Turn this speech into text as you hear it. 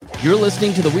You're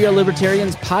listening to the We Are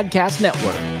Libertarians podcast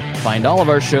network. Find all of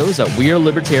our shows at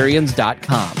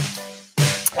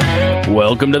wearelibertarians.com.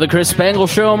 Welcome to the Chris Spangle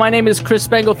Show. My name is Chris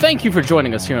Spangle. Thank you for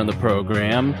joining us here on the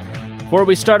program. Before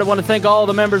we start, I want to thank all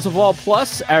the members of Wall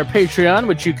Plus, our Patreon,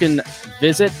 which you can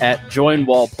visit at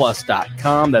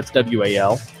joinwallplus.com. That's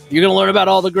WAL. You're going to learn about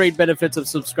all the great benefits of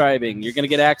subscribing. You're going to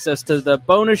get access to the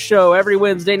bonus show every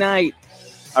Wednesday night,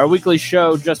 our weekly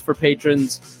show just for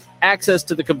patrons, access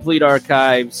to the complete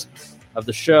archives of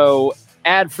the show,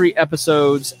 ad-free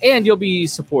episodes, and you'll be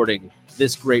supporting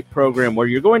this great program where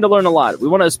you're going to learn a lot. We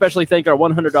want to especially thank our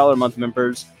 $100 a month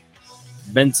members,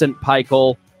 Vincent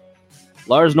Peichel,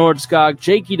 Lars Nordskog,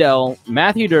 Jake Edel,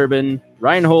 Matthew Durbin,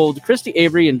 Reinhold, Christy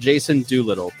Avery, and Jason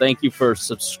Doolittle. Thank you for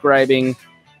subscribing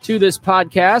to this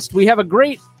podcast. We have a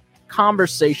great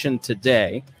conversation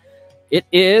today. It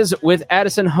is with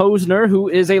Addison Hosner, who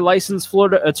is a licensed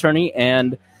Florida attorney,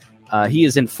 and he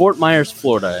is in Fort Myers,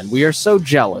 Florida. And we are so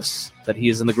jealous that he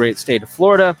is in the great state of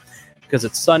Florida because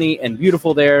it's sunny and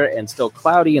beautiful there and still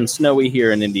cloudy and snowy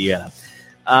here in Indiana.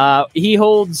 He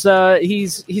holds,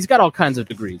 he's got all kinds of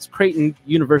degrees, Creighton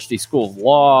University School of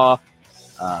Law,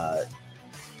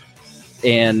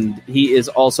 and he is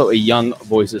also a Young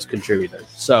Voices contributor.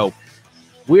 So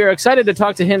we are excited to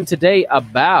talk to him today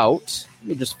about, let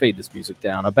me just fade this music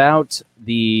down, about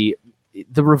the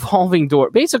revolving door.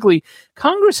 Basically,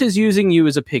 Congress is using you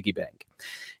as a piggy bank.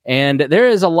 And there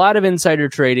is a lot of insider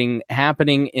trading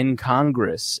happening in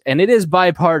Congress, and it is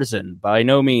bipartisan. By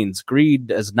no means. Greed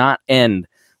does not end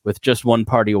with just one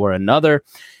party or another.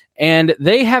 And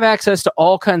they have access to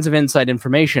all kinds of inside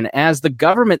information as the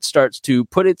government starts to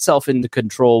put itself into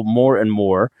control more and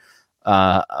more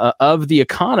of the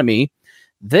economy.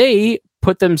 They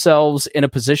put themselves in a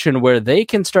position where they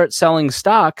can start selling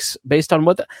stocks based on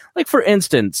like, for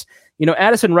instance,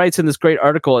 Addison writes in this great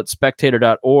article at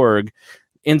spectator.org,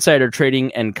 Insider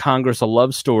Trading and Congress, a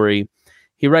Love Story.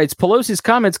 He writes, Pelosi's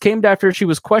comments came after she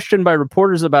was questioned by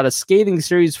reporters about a scathing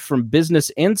series from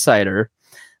Business Insider.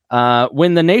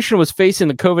 When the nation was facing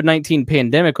the COVID-19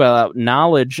 pandemic without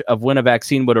knowledge of when a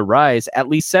vaccine would arise, at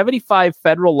least 75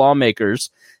 federal lawmakers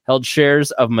held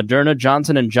shares of Moderna,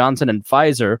 Johnson & Johnson, and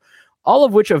Pfizer, all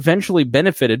of which eventually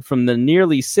benefited from the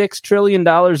nearly $6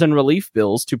 trillion in relief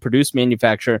bills to produce,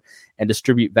 manufacture, and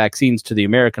distribute vaccines to the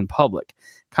American public.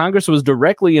 Congress was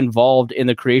directly involved in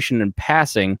the creation and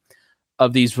passing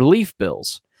of these relief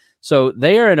bills. So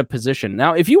they are in a position.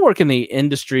 Now, if you work in the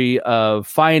industry of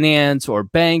finance or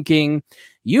banking,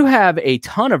 you have a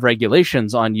ton of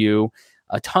regulations on you,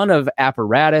 a ton of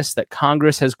apparatus that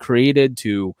Congress has created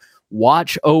to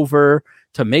watch over,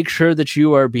 to make sure that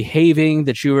you are behaving,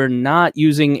 that you are not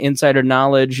using insider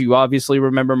knowledge. You obviously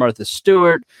remember Martha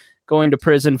Stewart going to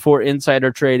prison for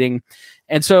insider trading.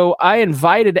 And so I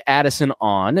invited Addison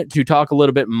on to talk a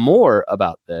little bit more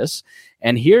about this.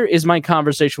 And here is my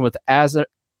conversation with Addison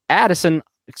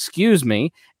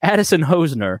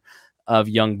Hosner of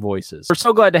Young Voices. We're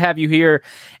so glad to have you here.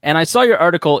 And I saw your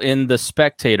article in The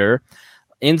Spectator,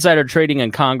 Insider Trading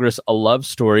in Congress, a Love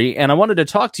Story. And I wanted to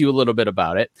talk to you a little bit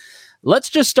about it.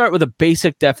 Let's just start with a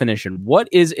basic definition. What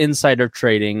is insider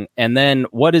trading? And then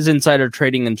what is insider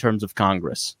trading in terms of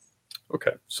Congress?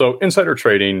 Okay, so insider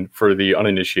trading, for the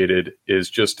uninitiated, is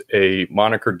just a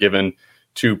moniker given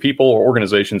to people or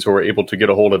organizations who are able to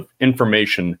get a hold of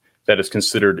information that is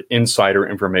considered insider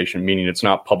information, meaning it's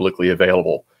not publicly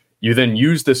available. You then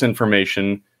use this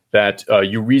information that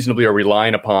you reasonably are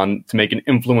relying upon to make an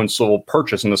influential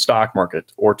purchase in the stock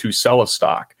market or to sell a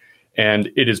stock.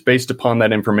 And it is based upon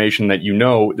that information that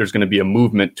there's going to be a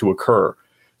movement to occur.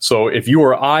 So if you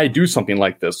or I do something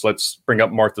like this, let's bring up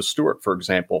Martha Stewart, for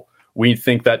example. We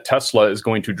think that Tesla is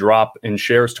going to drop in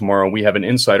shares tomorrow. We have an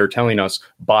insider telling us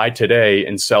buy today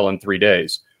and sell in 3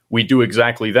 days. We do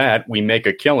exactly that. We make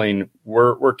a killing.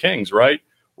 We're kings, right?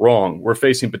 Wrong. We're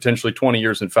facing potentially 20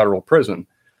 years in federal prison.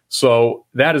 So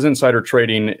that is insider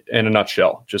trading in a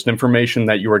nutshell. Just information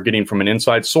that you are getting from an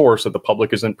inside source that the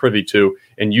public isn't privy to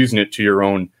and using it to your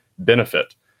own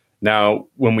benefit. Now,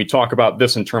 when we talk about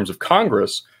this in terms of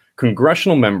Congress,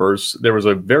 congressional members, there was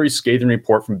a very scathing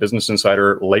report from Business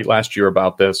Insider late last year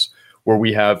about this, where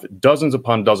we have dozens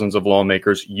upon dozens of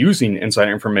lawmakers using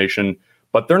insider information,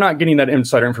 but they're not getting that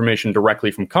insider information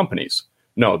directly from companies.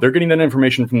 No, they're getting that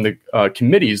information from the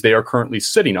committees they are currently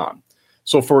sitting on.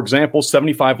 So, for example,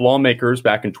 75 lawmakers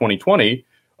back in 2020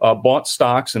 bought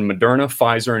stocks in Moderna,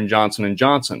 Pfizer, and Johnson &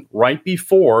 Johnson right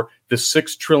before the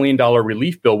 $6 trillion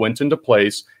relief bill went into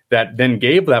place that then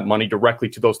gave that money directly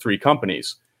to those three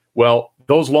companies. Well,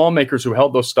 those lawmakers who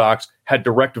held those stocks had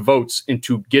direct votes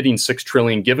into getting $6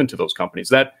 trillion given to those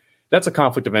companies. That's a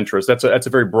conflict of interest. That's a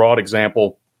very broad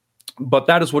example. But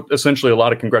that is what essentially a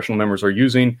lot of congressional members are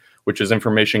using, which is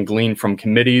information gleaned from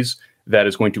committees that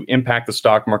is going to impact the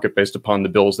stock market based upon the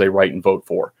bills they write and vote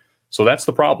for. So that's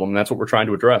the problem. That's what we're trying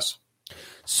to address.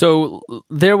 So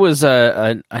there was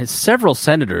several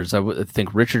senators, I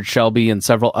think Richard Shelby and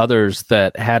several others,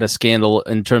 that had a scandal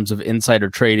in terms of insider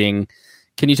trading.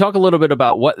 Can you talk a little bit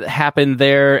about what happened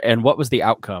there and what was the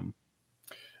outcome?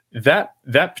 That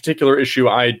particular issue,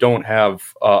 I don't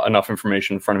have enough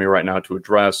information in front of me right now to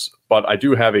address, but I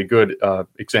do have a good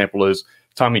example is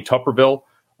Tommy Tuberville,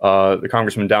 the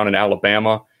congressman down in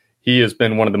Alabama. He has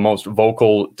been one of the most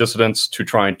vocal dissidents to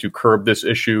trying to curb this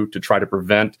issue, to try to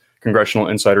prevent congressional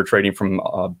insider trading from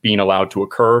being allowed to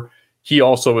occur. He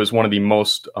also is one of the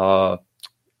most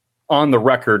on the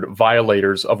record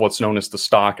violators of what's known as the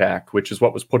Stock Act, which is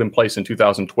what was put in place in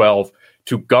 2012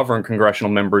 to govern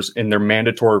congressional members in their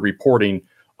mandatory reporting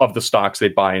of the stocks they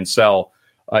buy and sell.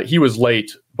 He was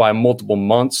late by multiple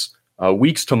months,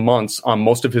 weeks to months on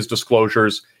most of his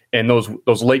disclosures. And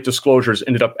those late disclosures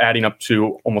ended up adding up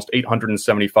to almost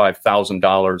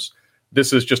 $875,000.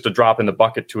 This is just a drop in the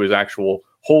bucket to his actual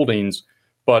holdings.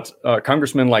 But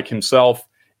congressmen like himself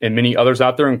and many others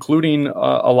out there, including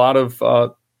a lot of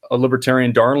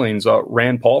libertarian darlings,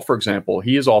 Rand Paul, for example,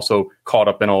 he is also caught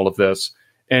up in all of this.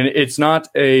 And it's not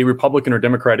a Republican or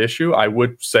Democrat issue. I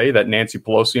would say that Nancy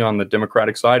Pelosi on the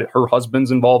Democratic side, her husband's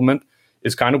involvement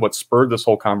is kind of what spurred this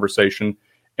whole conversation.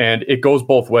 And it goes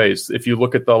both ways. If you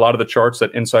look at a lot of the charts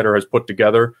that Insider has put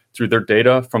together through their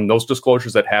data from those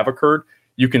disclosures that have occurred,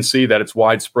 you can see that it's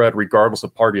widespread regardless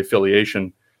of party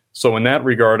affiliation. So in that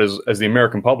regard, as the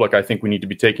American public, I think we need to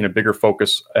be taking a bigger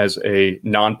focus as a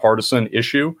nonpartisan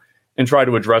issue and try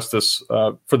to address this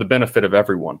for the benefit of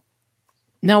everyone.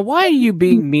 Now, why are you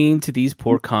being mean to these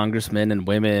poor congressmen and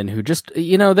women who just,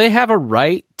 they have a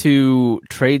right to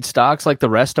trade stocks like the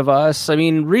rest of us? I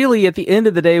mean, really, at the end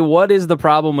of the day, what is the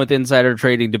problem with insider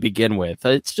trading to begin with?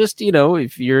 It's just,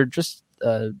 if you're just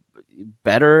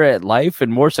better at life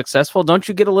and more successful, don't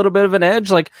you get a little bit of an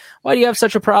edge? Like, why do you have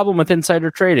such a problem with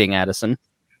insider trading, Addison?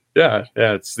 Yeah,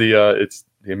 it's the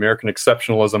American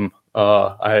exceptionalism.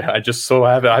 I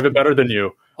have it better than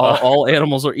you. All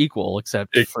animals are equal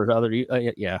except for other,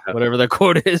 whatever that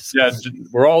quote is. Yeah,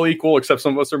 we're all equal except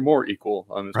some of us are more equal.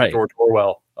 Right. George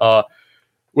Orwell.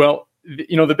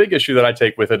 The big issue that I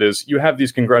take with it is you have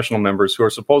these congressional members who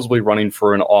are supposedly running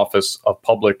for an office of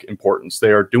public importance.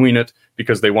 They are doing it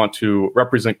because they want to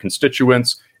represent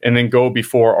constituents and then go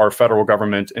before our federal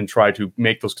government and try to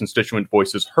make those constituent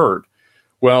voices heard.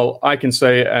 Well, I can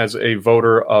say as a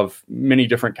voter of many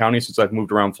different counties, since I've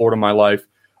moved around Florida my life,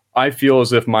 I feel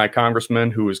as if my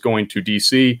congressman who is going to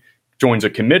D.C. joins a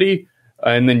committee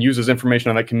and then uses information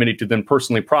on that committee to then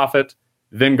personally profit,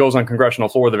 then goes on congressional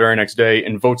floor the very next day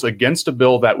and votes against a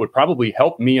bill that would probably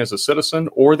help me as a citizen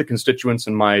or the constituents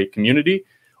in my community,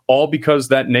 all because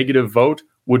that negative vote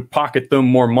would pocket them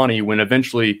more money when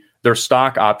eventually their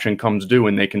stock option comes due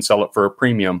and they can sell it for a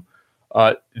premium.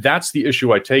 That's the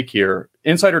issue I take here.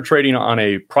 Insider trading on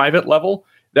a private level,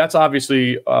 that's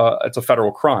obviously it's a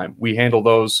federal crime. We handle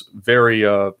those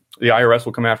the IRS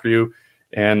will come after you,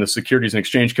 and the Securities and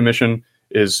Exchange Commission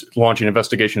is launching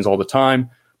investigations all the time.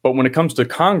 But when it comes to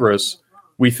Congress,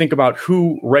 we think about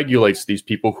who regulates these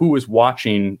people, who is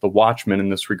watching the watchmen in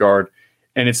this regard.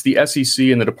 And it's the SEC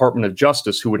and the Department of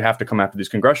Justice who would have to come after these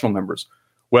congressional members.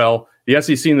 Well, the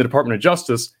SEC and the Department of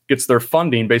Justice gets their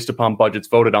funding based upon budgets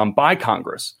voted on by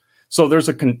Congress. So there's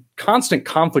a constant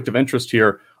conflict of interest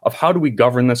here of how do we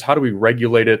govern this? How do we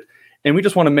regulate it? And we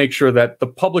just want to make sure that the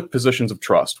public positions of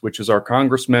trust, which is our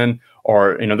congressmen,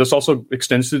 this also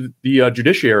extends to the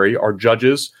judiciary, our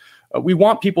judges. We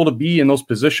want people to be in those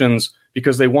positions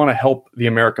because they want to help the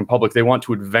American public. They want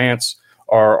to advance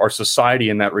our society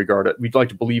in that regard. We'd like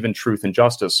to believe in truth and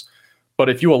justice. But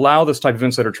if you allow this type of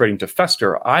insider trading to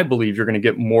fester, I believe you're going to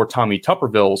get more Tommy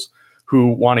Tubervilles who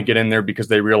want to get in there because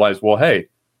they realize, well, hey,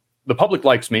 the public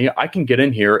likes me. I can get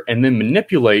in here and then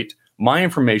manipulate my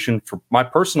information for my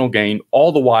personal gain,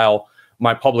 all the while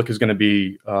my public is going to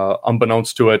be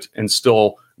unbeknownst to it and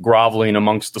still groveling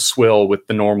amongst the swill with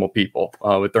the normal people,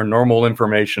 with their normal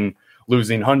information,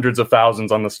 losing hundreds of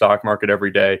thousands on the stock market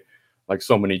every day, like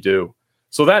so many do.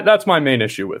 So that's my main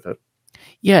issue with it.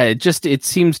 Yeah, it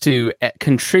seems to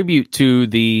contribute to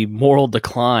the moral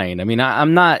decline. I mean,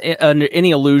 I'm not under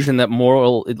any illusion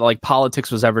that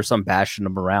politics was ever some bastion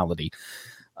of morality.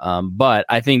 But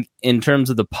I think in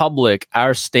terms of the public,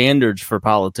 our standards for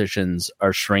politicians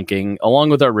are shrinking along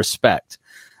with our respect.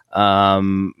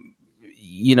 This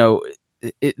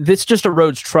just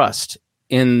erodes trust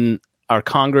in our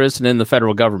Congress and in the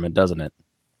federal government, doesn't it?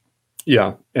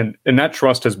 Yeah. And that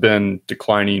trust has been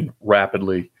declining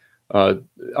rapidly.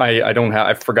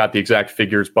 I forgot the exact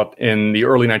figures, but in the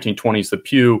early 1920s, the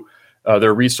Pew,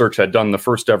 their research had done the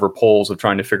first ever polls of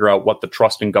trying to figure out what the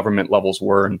trust in government levels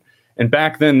were. And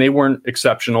back then they weren't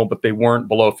exceptional, but they weren't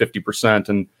below 50%.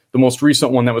 And the most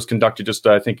recent one that was conducted just,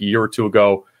 I think, a year or two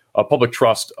ago, public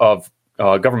trust of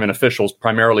government officials,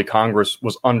 primarily Congress,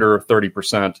 was under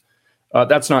 30%.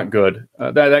 That's not good.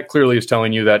 That clearly is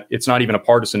telling you that it's not even a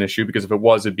partisan issue, because if it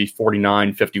was, it'd be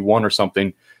 49-51 or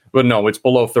something. But no, it's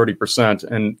below 30%.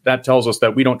 And that tells us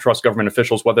that we don't trust government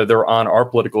officials, whether they're on our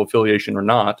political affiliation or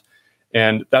not.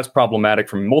 And that's problematic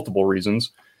for multiple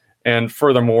reasons. And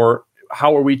furthermore,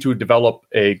 how are we to develop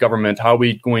a government? How are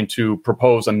we going to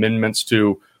propose amendments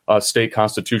to state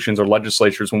constitutions or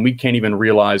legislatures when we can't even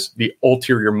realize the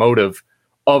ulterior motive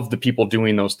of the people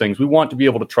doing those things? We want to be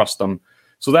able to trust them.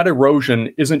 So that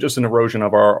erosion isn't just an erosion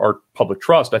of our public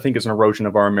trust. I think it's an erosion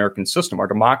of our American system, our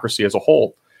democracy as a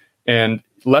whole. And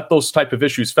let those type of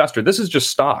issues fester. This is just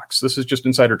stocks. This is just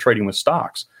insider trading with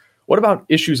stocks. What about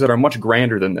issues that are much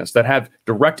grander than this, that have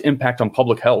direct impact on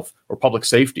public health or public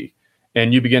safety?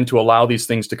 And you begin to allow these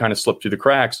things to kind of slip through the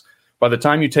cracks. By the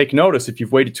time you take notice, if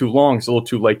you've waited too long, it's a little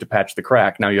too late to patch the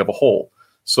crack. Now you have a hole.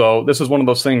 So this is one of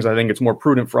those things. I think it's more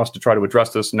prudent for us to try to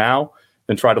address this now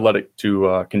than try to let it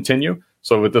to continue.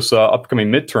 So with this upcoming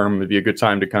midterm, it'd be a good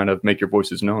time to kind of make your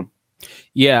voices known.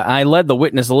 Yeah, I led the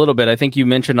witness a little bit. I think you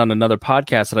mentioned on another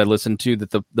podcast that I listened to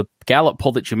that the Gallup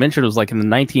poll that you mentioned was like in the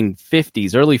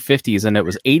 1950s, early 50s, and it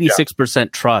was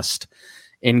 86% trust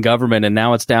in government, and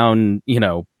now it's down,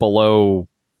 below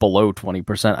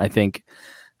 20%, I think.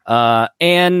 But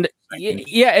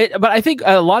I think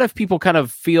a lot of people kind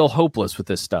of feel hopeless with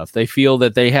this stuff. They feel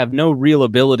that they have no real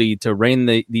ability to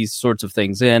rein these sorts of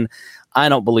things in. I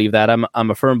don't believe that.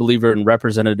 I'm a firm believer in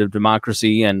representative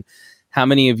democracy, and how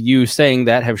many of you saying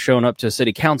that have shown up to a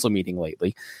city council meeting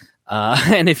lately?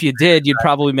 And if you did, you'd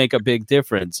probably make a big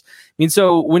difference. I mean,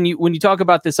 so when you talk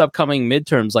about this upcoming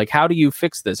midterms, like, how do you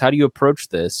fix this? How do you approach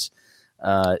this?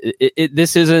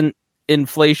 This isn't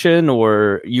inflation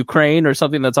or Ukraine or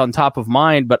something that's on top of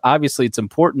mind, but obviously it's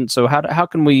important. So how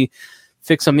can we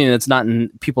fix something that's not in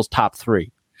people's top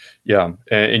three? Yeah,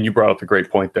 and you brought up a great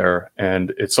point there.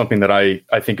 And it's something that I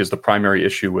think is the primary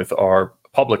issue with our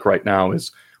public right now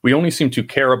is we only seem to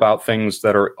care about things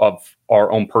that are of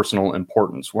our own personal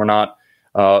importance. We're not,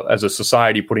 as a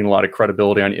society, putting a lot of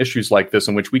credibility on issues like this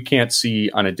in which we can't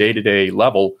see on a day-to-day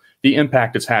level the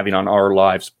impact it's having on our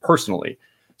lives personally.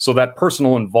 So that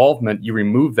personal involvement, you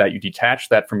remove that, you detach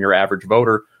that from your average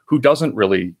voter who doesn't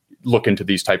really look into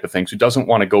these type of things, who doesn't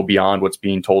want to go beyond what's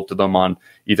being told to them on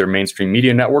either mainstream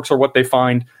media networks or what they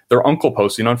find their uncle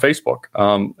posting on Facebook.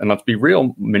 And let's be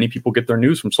real, many people get their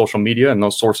news from social media, and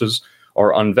those sources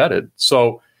are unvetted.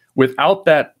 So without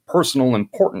that personal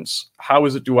importance, how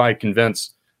do I convince,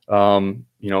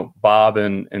 Bob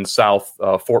in South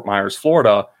Fort Myers,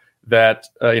 Florida, that,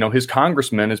 his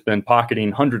congressman has been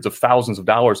pocketing hundreds of thousands of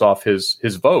dollars off his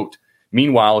vote.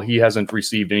 Meanwhile, he hasn't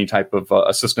received any type of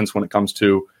assistance when it comes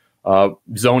to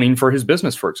zoning for his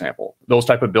business, for example. Those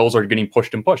type of bills are getting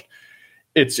pushed and pushed.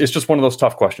 It's just one of those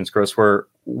tough questions, Chris,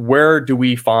 where do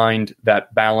we find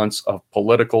that balance of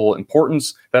political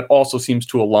importance that also seems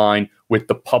to align with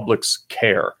the public's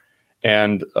care?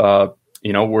 And,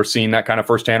 we're seeing that kind of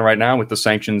firsthand right now with the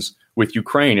sanctions with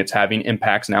Ukraine. It's having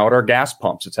impacts now at our gas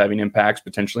pumps. It's having impacts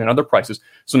potentially on other prices.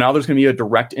 So now there's going to be a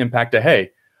direct impact to,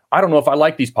 hey, I don't know if I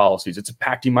like these policies. It's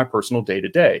impacting my personal day to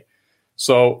day.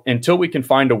 So until we can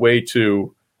find a way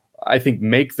to, I think,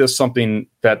 make this something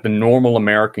that the normal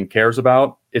American cares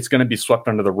about, it's going to be swept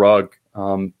under the rug.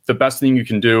 The best thing you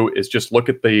can do is just look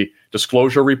at the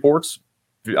disclosure reports.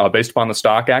 Based upon the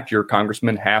Stock Act, your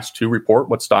congressman has to report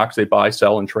what stocks they buy,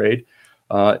 sell, and trade,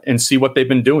 and see what they've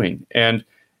been doing. And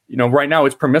right now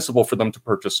it's permissible for them to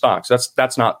purchase stocks.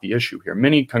 That's not the issue here.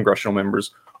 Many congressional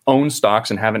members own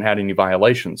stocks and haven't had any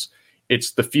violations.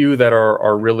 It's the few that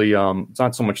are really, it's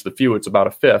not so much the few, it's about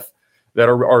a fifth that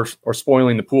are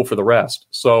spoiling the pool for the rest.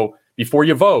 So before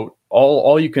you vote,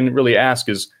 all you can really ask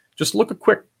is just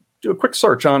do a quick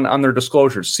search on their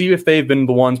disclosures, see if they've been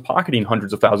the ones pocketing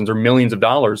hundreds of thousands or millions of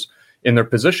dollars in their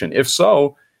position. If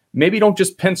so, maybe don't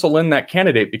just pencil in that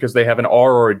candidate because they have an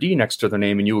R or a D next to their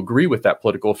name and you agree with that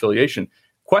political affiliation.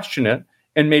 Question it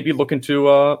and maybe look into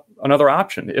another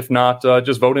option. If not,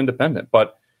 just vote independent.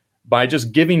 But by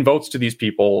just giving votes to these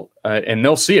people, and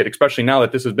they'll see it, especially now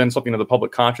that this has been something of the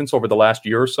public conscience over the last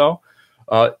year or so,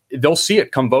 they'll see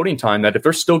it come voting time that if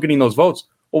they're still getting those votes,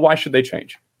 well, why should they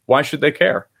change? Why should they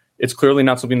care? It's clearly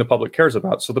not something the public cares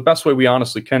about. So the best way we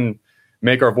honestly can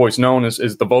make our voice known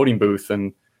is the voting booth.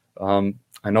 And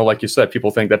I know, like you said,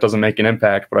 people think that doesn't make an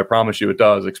impact, but I promise you it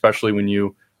does, especially when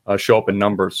you show up in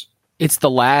numbers. It's the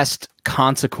last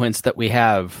consequence that we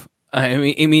have. I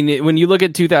mean, when you look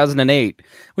at 2008,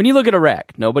 when you look at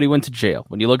Iraq, nobody went to jail.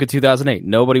 When you look at 2008,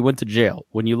 nobody went to jail.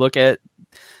 When you look at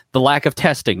the lack of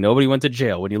testing, nobody went to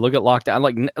jail. When you look at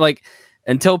lockdown, like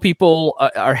until people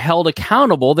are held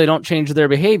accountable, they don't change their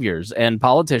behaviors. And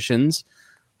politicians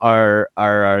are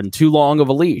on too long of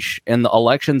a leash, and the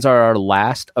elections are our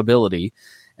last ability.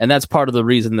 And that's part of the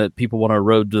reason that people want to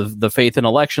erode the faith in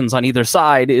elections on either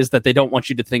side, is that they don't want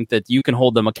you to think that you can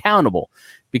hold them accountable,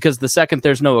 because the second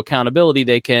there's no accountability,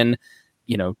 they can,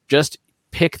 just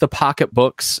pick the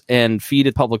pocketbooks and feed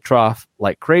a public trough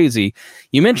like crazy.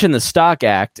 You mentioned the Stock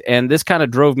Act, and this kind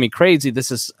of drove me crazy. This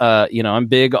is, I'm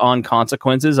big on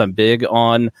consequences. I'm big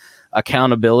on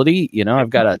accountability.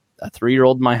 I've got a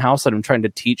 3-year-old in my house that I'm trying to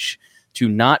teach to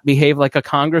not behave like a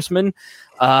congressman.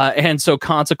 And so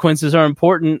consequences are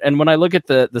important. And when I look at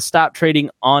the Stop Trading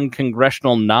on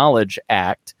Congressional Knowledge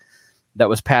Act that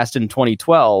was passed in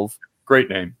 2012, great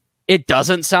name. It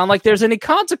doesn't sound like there's any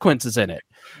consequences in it.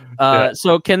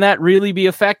 So can that really be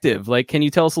effective? Like, can you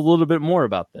tell us a little bit more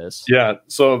about this? Yeah.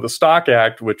 So the Stock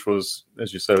Act, which was,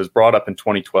 as you said, was brought up in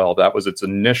 2012, that was its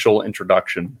initial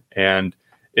introduction. And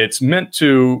it's meant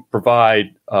to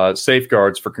provide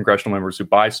safeguards for congressional members who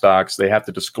buy stocks. They have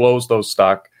to disclose those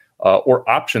stock or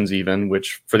options even,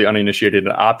 which for the uninitiated,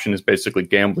 an option is basically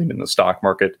gambling in the stock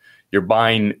market. You're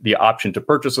buying the option to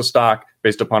purchase a stock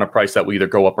based upon a price that will either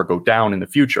go up or go down in the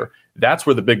future. That's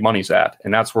where the big money's at.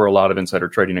 And that's where a lot of insider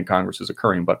trading in Congress is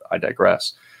occurring. But I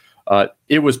digress.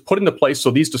 It was put into place so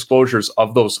these disclosures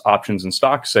of those options and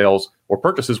stock sales or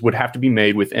purchases would have to be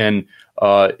made within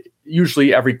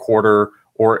usually every quarter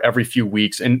or every few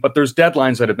weeks. But there's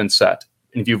deadlines that have been set.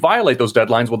 And if you violate those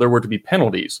deadlines, well, there were to be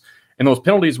penalties. And those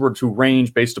penalties were to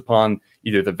range based upon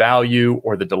either the value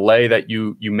or the delay that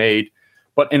you made.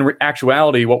 But in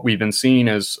actuality, what we've been seeing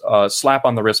is slap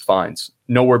on the wrist fines,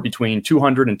 nowhere between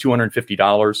 $200 and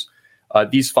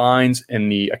 $250. These fines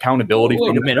and the accountability.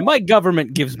 Wait a minute, my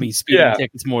government gives me speeding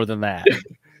tickets more than that.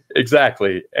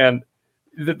 Exactly. And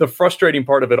the frustrating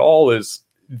part of it all is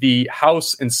the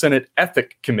House and Senate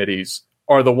ethic committees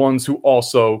are the ones who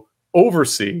also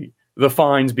oversee the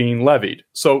fines being levied.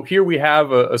 So here we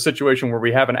have a situation where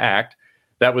we have an act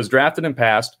that was drafted and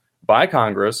passed by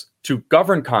Congress to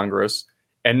govern Congress.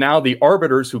 And now the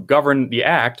arbiters who govern the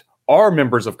act are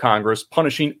members of Congress,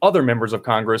 punishing other members of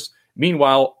Congress.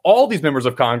 Meanwhile, all these members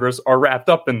of Congress are wrapped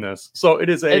up in this. So it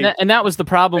is and that was the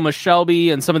problem with Shelby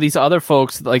and some of these other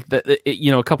folks, like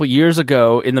a couple years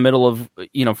ago in the middle of,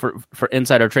 for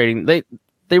insider trading,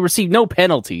 they received no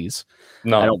penalties.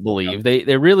 No, I don't believe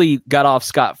they really got off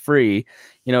scot-free.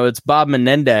 It's Bob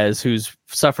Menendez who's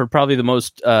suffered probably the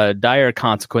most dire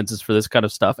consequences for this kind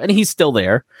of stuff, and he's still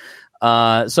there.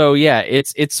 So yeah,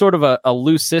 it's sort of a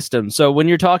loose system. So when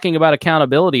you're talking about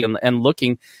accountability and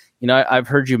looking, I've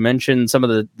heard you mention some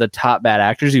of the top bad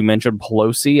actors. You mentioned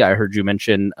Pelosi. I heard you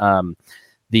mention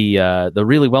the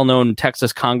really well-known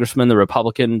Texas congressman, the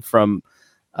Republican from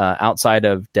outside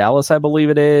of Dallas, I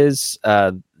believe it is,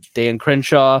 Dan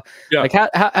Crenshaw. Yeah. Like,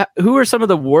 who are some of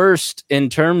the worst in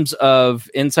terms of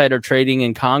insider trading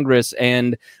in Congress,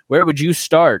 and where would you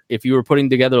start if you were putting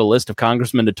together a list of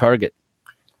congressmen to target?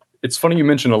 It's funny you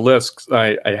mentioned a list.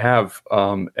 I have,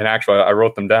 and actually I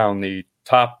wrote them down, the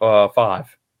top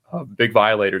 5 big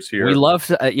violators here. We love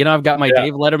to, I've got my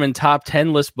Dave Letterman top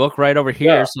 10 list book right over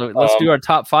here. Yeah. So let's do our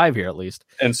top 5 here at least.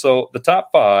 And so the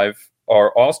top 5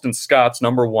 are Austin Scott's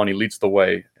number 1. He leads the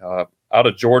way. Out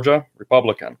of Georgia,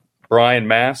 Republican. Brian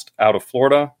Mast, out of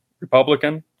Florida,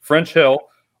 Republican. French Hill,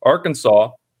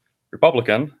 Arkansas,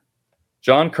 Republican.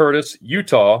 John Curtis,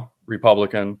 Utah,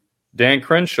 Republican. Dan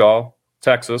Crenshaw,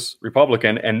 Texas,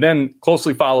 Republican. And then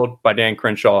closely followed by Dan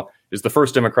Crenshaw is the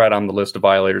first Democrat on the list of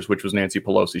violators, which was Nancy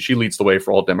Pelosi. She leads the way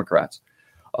for all Democrats.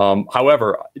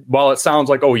 However, while it sounds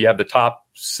like, you have the top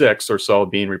 6 or so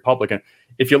being Republican,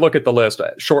 if you look at the list,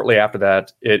 shortly after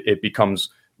that, it becomes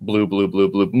blue,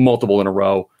 multiple in a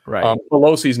row. Right.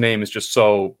 Pelosi's name is just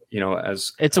so,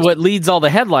 it's what leads all the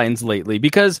headlines lately,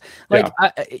 because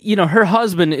her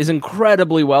husband is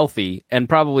incredibly wealthy and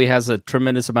probably has a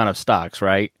tremendous amount of stocks,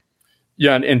 right?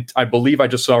 Yeah. And I believe I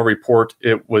just saw a report.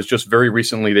 It was just very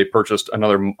recently they purchased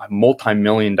another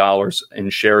multi-million dollars in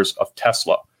shares of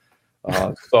Tesla.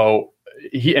 So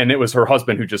it was her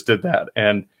husband who just did that.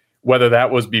 And whether that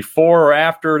was before or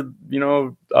after,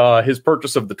 his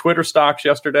purchase of the Twitter stocks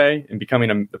yesterday and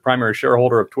becoming the primary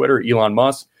shareholder of Twitter, Elon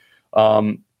Musk,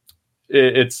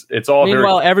 it's all.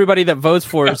 Meanwhile, everybody that votes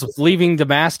for is leaving the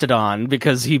Mastodon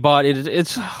because he bought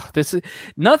it.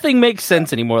 Nothing makes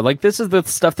sense anymore. Like, this is the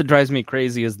stuff that drives me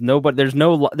crazy. Is there's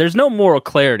no moral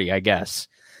clarity, I guess.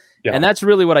 Yeah. And that's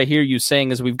really what I hear you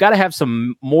saying is we've got to have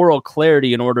some moral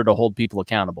clarity in order to hold people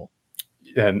accountable.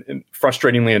 And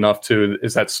frustratingly enough, too,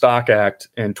 is that Stock Act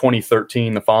in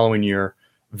 2013, the following year,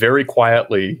 very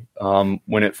quietly,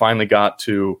 when it finally got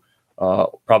to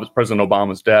President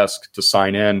Obama's desk to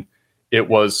sign in, it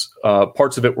was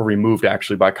parts of it were removed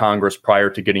actually by Congress prior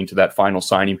to getting to that final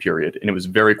signing period. And it was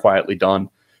very quietly done.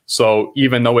 So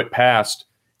even though it passed,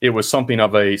 it was something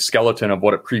of a skeleton of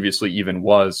what it previously even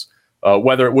was.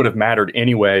 Whether it would have mattered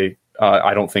anyway,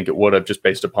 I don't think it would have, just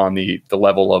based upon the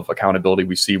level of accountability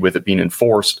we see with it being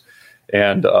enforced.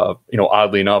 And,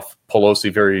 oddly enough,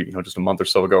 Pelosi just a month or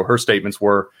so ago, her statements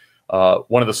were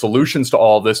one of the solutions to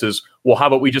all of this is, well, how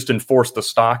about we just enforce the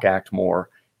Stock Act more?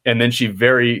 And then she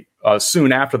very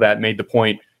soon after that made the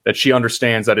point that she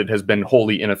understands that it has been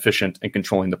wholly inefficient in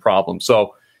controlling the problem.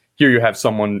 So here you have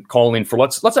someone calling for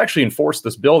let's actually enforce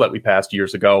this bill that we passed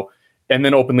years ago, and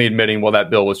then openly admitting, well, that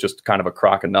bill was just kind of a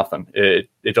crock of nothing. It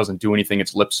doesn't do anything.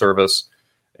 It's lip service.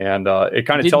 And it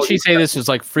kind of tells you. Didn't she say this was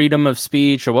like freedom of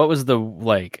speech, or what was the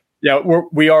like? Yeah,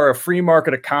 we are a free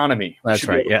market economy. That's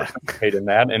right. Yeah. Participate in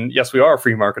that. And yes, we are a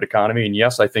free market economy. And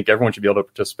yes, I think everyone should be able to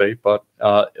participate. But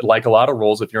like a lot of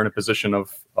roles, if you're in a position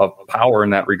of power in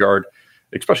that regard,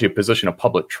 especially a position of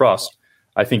public trust,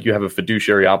 I think you have a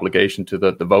fiduciary obligation to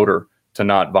the voter to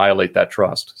not violate that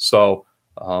trust. So,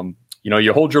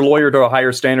 you hold your lawyer to a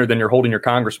higher standard than you're holding your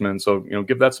congressman. So,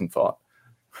 give that some thought.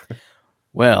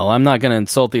 Well, I'm not going to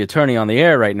insult the attorney on the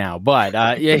air right now, but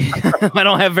I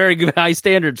don't have very good high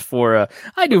standards for.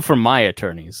 I do for my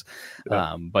attorneys,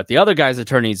 but the other guy's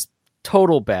attorneys,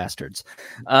 total bastards.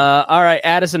 All right,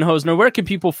 Addison Hosner, where can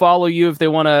people follow you if they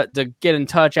want to get in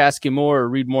touch, ask you more, or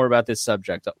read more about this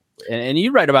subject? And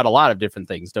you write about a lot of different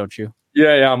things, don't you?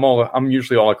 Yeah. I'm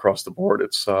usually all across the board.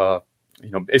 It's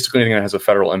basically anything that has a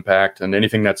federal impact and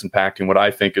anything that's impacting what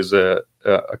I think is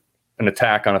an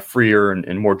attack on a freer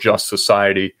and more just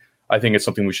society. I think it's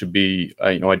something we should be,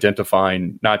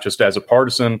 identifying not just as a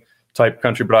partisan type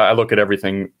country, but I look at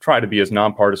everything, try to be as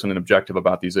nonpartisan and objective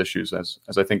about these issues as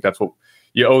I think that's what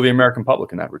you owe the American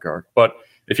public in that regard. But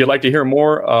if you'd like to hear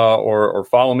more or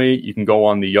follow me, you can go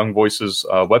on the Young Voices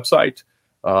website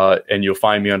and you'll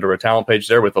find me under a talent page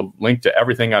there with a link to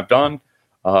everything I've done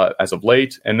as of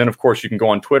late. And then, of course, you can go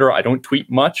on Twitter. I don't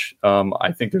tweet much.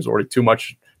 I think there's already too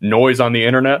much noise on the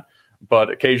internet.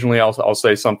 But occasionally I'll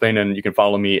say something, and you can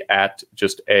follow me at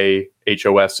just Hosner,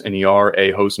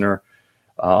 A Hosner.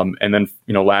 And then,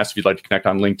 last, if you'd like to connect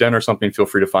on LinkedIn or something, feel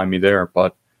free to find me there.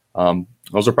 But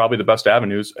those are probably the best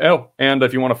avenues. Oh, and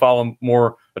if you want to follow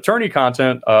more attorney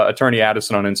content, Attorney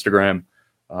Addison on Instagram,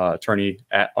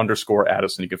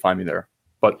 _Addison, you can find me there.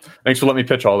 But thanks for letting me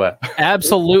pitch all that.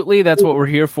 Absolutely. That's what we're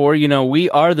here for. We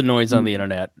are the noise on the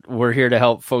internet. We're here to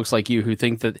help folks like you who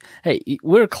think that, hey,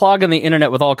 we're clogging the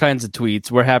internet with all kinds of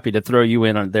tweets. We're happy to throw you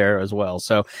in on there as well.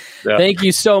 So Thank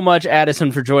you so much,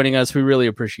 Addison, for joining us. We really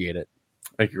appreciate it.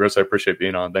 Thank you, Chris. I appreciate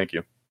being on. Thank you.